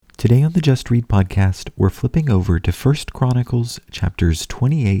Today on the Just Read podcast, we're flipping over to 1 Chronicles chapters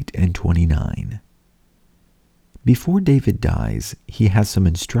 28 and 29. Before David dies, he has some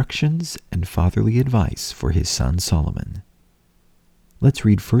instructions and fatherly advice for his son Solomon. Let's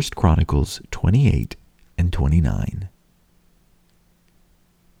read 1 Chronicles 28 and 29.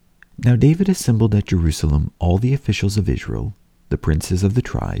 Now David assembled at Jerusalem all the officials of Israel, the princes of the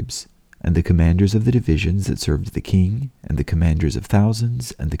tribes, and the commanders of the divisions that served the king, and the commanders of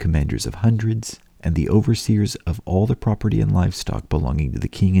thousands, and the commanders of hundreds, and the overseers of all the property and livestock belonging to the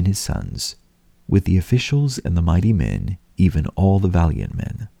king and his sons, with the officials and the mighty men, even all the valiant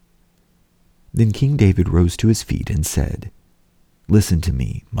men. Then King David rose to his feet and said, "Listen to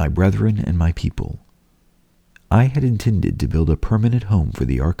me, my brethren and my people. I had intended to build a permanent home for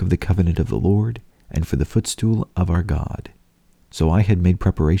the ark of the covenant of the Lord and for the footstool of our God. So I had made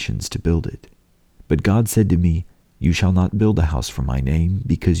preparations to build it. But God said to me, 'You shall not build a house for my name,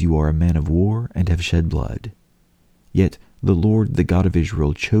 because you are a man of war and have shed blood.' Yet the Lord, the God of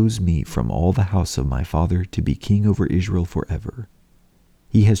Israel, chose me from all the house of my father to be king over Israel forever.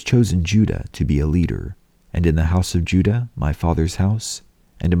 He has chosen Judah to be a leader, and in the house of Judah, my father's house,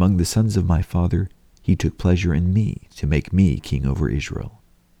 and among the sons of my father, he took pleasure in me to make me king over Israel.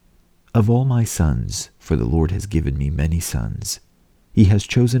 Of all my sons, for the Lord has given me many sons, he has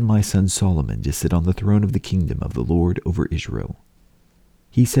chosen my son Solomon to sit on the throne of the kingdom of the Lord over Israel.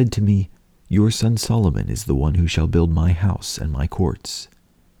 He said to me, 'Your son Solomon is the one who shall build my house and my courts.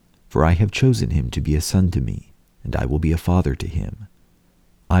 For I have chosen him to be a son to me, and I will be a father to him.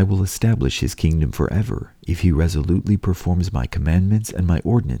 I will establish his kingdom forever, if he resolutely performs my commandments and my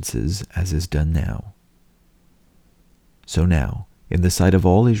ordinances, as is done now.' So now, in the sight of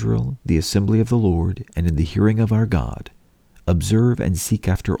all Israel, the assembly of the Lord, and in the hearing of our God, observe and seek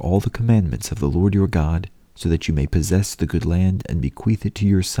after all the commandments of the Lord your God, so that you may possess the good land and bequeath it to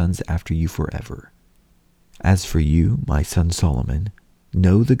your sons after you forever. As for you, my son Solomon,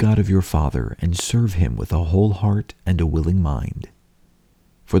 know the God of your father, and serve him with a whole heart and a willing mind.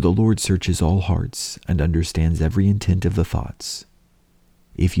 For the Lord searches all hearts, and understands every intent of the thoughts.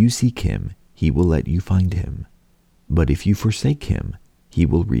 If you seek him, he will let you find him. But if you forsake him, he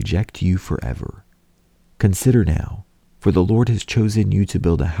will reject you forever. Consider now, for the Lord has chosen you to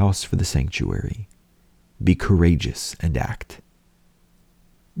build a house for the sanctuary. Be courageous and act."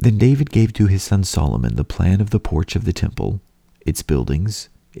 Then David gave to his son Solomon the plan of the porch of the temple, its buildings,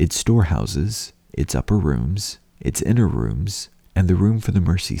 its storehouses, its upper rooms, its inner rooms, and the room for the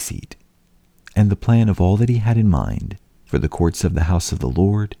mercy seat, and the plan of all that he had in mind for the courts of the house of the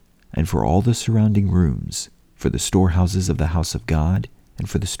Lord, and for all the surrounding rooms, for the storehouses of the house of God, and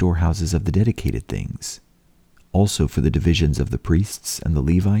for the storehouses of the dedicated things, also for the divisions of the priests and the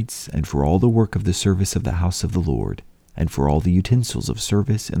Levites, and for all the work of the service of the house of the Lord, and for all the utensils of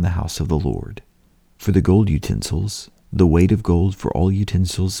service in the house of the Lord, for the gold utensils, the weight of gold for all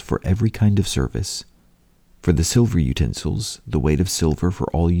utensils for every kind of service, for the silver utensils, the weight of silver for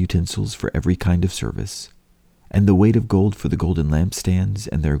all utensils for every kind of service, and the weight of gold for the golden lampstands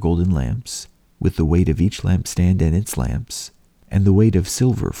and their golden lamps, with the weight of each lampstand and its lamps, and the weight of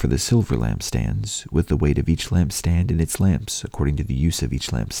silver for the silver lampstands, with the weight of each lampstand and its lamps, according to the use of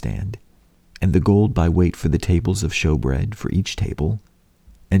each lampstand, and the gold by weight for the tables of showbread for each table,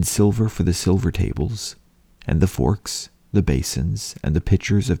 and silver for the silver tables, and the forks, the basins, and the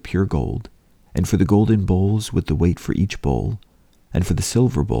pitchers of pure gold, and for the golden bowls with the weight for each bowl, and for the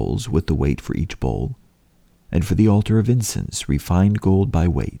silver bowls with the weight for each bowl, and for the altar of incense refined gold by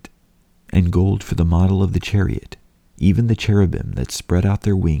weight, and gold for the model of the chariot, even the cherubim that spread out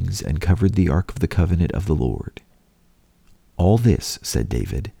their wings and covered the ark of the covenant of the Lord. All this, said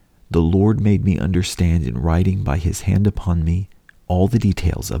David, the Lord made me understand in writing by his hand upon me all the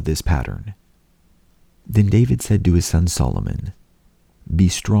details of this pattern. Then David said to his son Solomon, "Be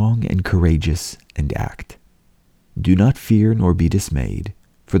strong and courageous and act. Do not fear nor be dismayed,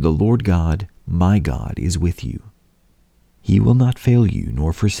 for the Lord God, my God, is with you. He will not fail you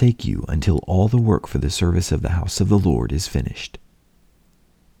nor forsake you until all the work for the service of the house of the Lord is finished.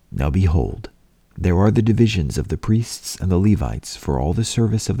 Now behold, there are the divisions of the priests and the Levites for all the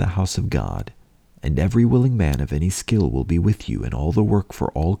service of the house of God, and every willing man of any skill will be with you in all the work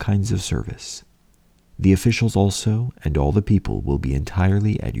for all kinds of service. The officials also and all the people will be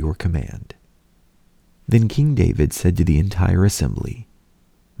entirely at your command." Then King David said to the entire assembly,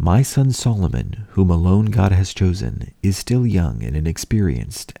 "My son Solomon, whom alone God has chosen, is still young and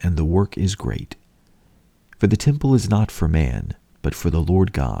inexperienced, and the work is great. For the temple is not for man, but for the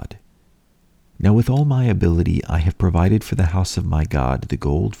Lord God. Now with all my ability I have provided for the house of my God the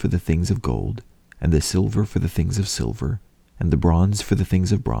gold for the things of gold, and the silver for the things of silver, and the bronze for the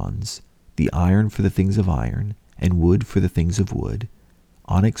things of bronze, the iron for the things of iron, and wood for the things of wood,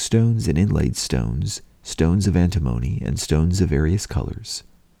 onyx stones and inlaid stones, stones of antimony and stones of various colors,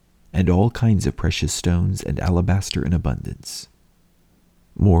 and all kinds of precious stones and alabaster in abundance.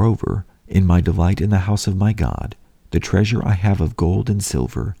 Moreover, in my delight in the house of my God, the treasure I have of gold and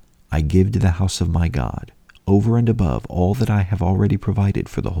silver I give to the house of my God, over and above all that I have already provided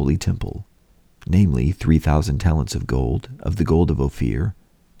for the holy temple, namely 3,000 talents of gold, of the gold of Ophir,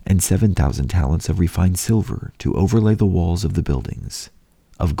 and 7,000 talents of refined silver to overlay the walls of the buildings,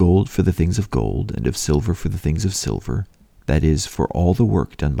 of gold for the things of gold, and of silver for the things of silver, that is, for all the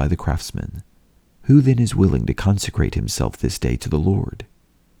work done by the craftsmen. Who then is willing to consecrate himself this day to the Lord?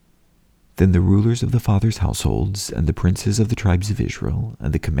 Then the rulers of the fathers' households, and the princes of the tribes of Israel,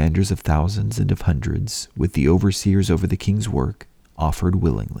 and the commanders of thousands and of hundreds, with the overseers over the king's work, offered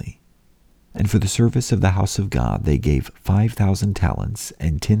willingly. And for the service of the house of God they gave 5,000 talents,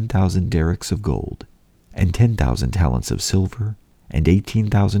 and 10,000 derricks of gold, and 10,000 talents of silver, and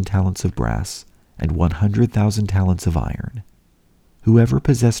 18,000 talents of brass, and 100,000 talents of iron. Whoever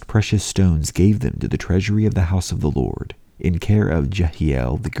possessed precious stones gave them to the treasury of the house of the Lord, in care of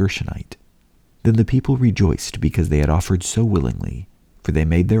Jehiel the Gershonite. Then the people rejoiced because they had offered so willingly, for they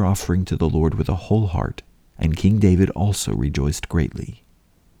made their offering to the Lord with a whole heart, and King David also rejoiced greatly.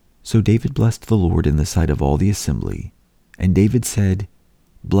 So David blessed the Lord in the sight of all the assembly, and David said,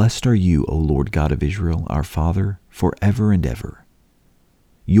 Blessed are you, O Lord God of Israel, our Father, forever and ever.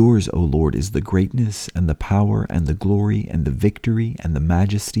 Yours, O Lord, is the greatness and the power and the glory and the victory and the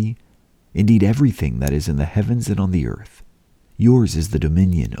majesty, indeed everything that is in the heavens and on the earth. Yours is the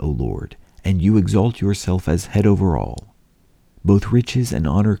dominion, O Lord, and you exalt yourself as head over all. Both riches and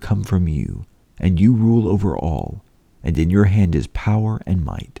honor come from you, and you rule over all, and in your hand is power and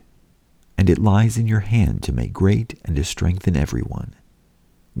might. And it lies in your hand to make great and to strengthen everyone.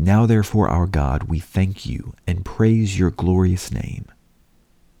 Now therefore, our God, we thank you and praise your glorious name.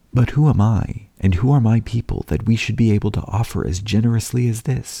 But who am I, and who are my people, that we should be able to offer as generously as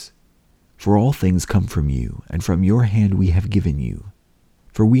this? For all things come from you, and from your hand we have given you.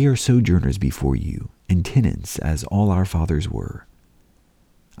 For we are sojourners before you, and tenants as all our fathers were.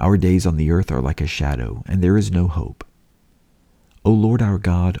 Our days on the earth are like a shadow, and there is no hope. O Lord our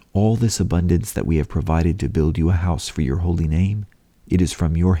God, all this abundance that we have provided to build you a house for your holy name, it is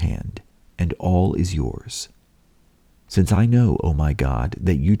from your hand, and all is yours. Since I know, O my God,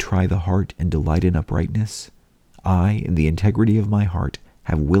 that you try the heart and delight in uprightness, I, in the integrity of my heart,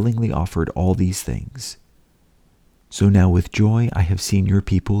 have willingly offered all these things. So now with joy I have seen your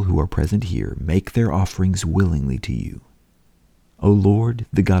people who are present here make their offerings willingly to you. O Lord,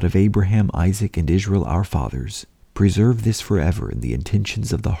 the God of Abraham, Isaac, and Israel our fathers, preserve this forever in the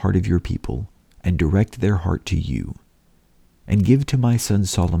intentions of the heart of your people, and direct their heart to you. And give to my son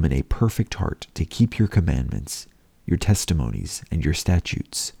Solomon a perfect heart to keep your commandments, your testimonies, and your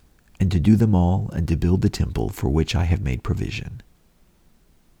statutes, and to do them all, and to build the temple for which I have made provision.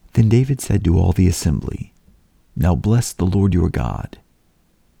 Then David said to all the assembly, Now bless the Lord your God.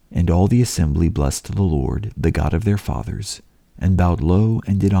 And all the assembly blessed the Lord, the God of their fathers, and bowed low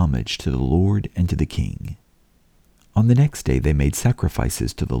and did homage to the Lord and to the king. On the next day they made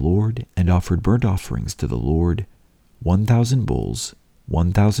sacrifices to the Lord, and offered burnt offerings to the Lord, 1,000 bulls,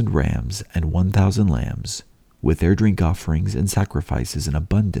 1,000 rams, and 1,000 lambs, with their drink offerings and sacrifices in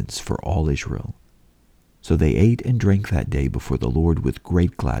abundance for all Israel. So they ate and drank that day before the Lord with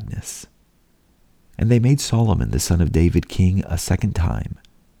great gladness. And they made Solomon the son of David king a second time,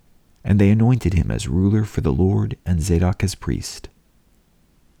 and they anointed him as ruler for the Lord, and Zadok as priest.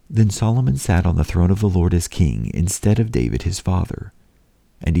 Then Solomon sat on the throne of the Lord as king instead of David his father,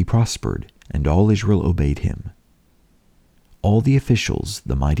 and he prospered, and all Israel obeyed him. All the officials,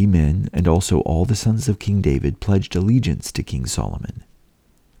 the mighty men, and also all the sons of King David pledged allegiance to King Solomon.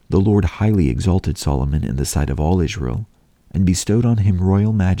 The Lord highly exalted Solomon in the sight of all Israel, and bestowed on him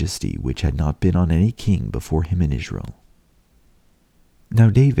royal majesty which had not been on any king before him in Israel. Now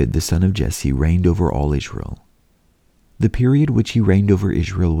David the son of Jesse reigned over all Israel. The period which he reigned over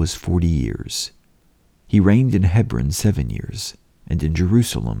Israel was 40 years. He reigned in Hebron 7 years, and in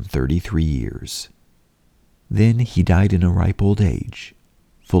Jerusalem 33 years. Then he died in a ripe old age,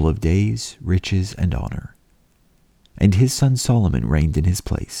 full of days, riches, and honor. And his son Solomon reigned in his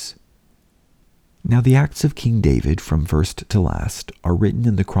place. Now the acts of King David from first to last are written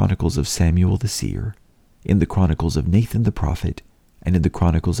in the chronicles of Samuel the seer, in the chronicles of Nathan the prophet, and in the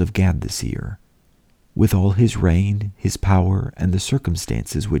chronicles of Gad the seer, with all his reign, his power, and the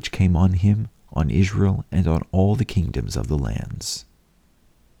circumstances which came on him, on Israel, and on all the kingdoms of the lands.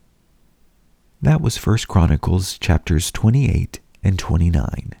 That was 1 Chronicles chapters 28 and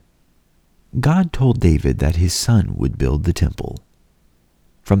 29. God told David that his son would build the temple.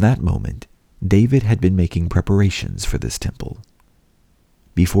 From that moment, David had been making preparations for this temple.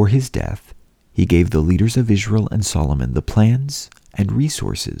 Before his death, he gave the leaders of Israel and Solomon the plans and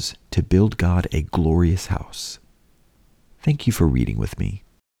resources to build God a glorious house. Thank you for reading with me.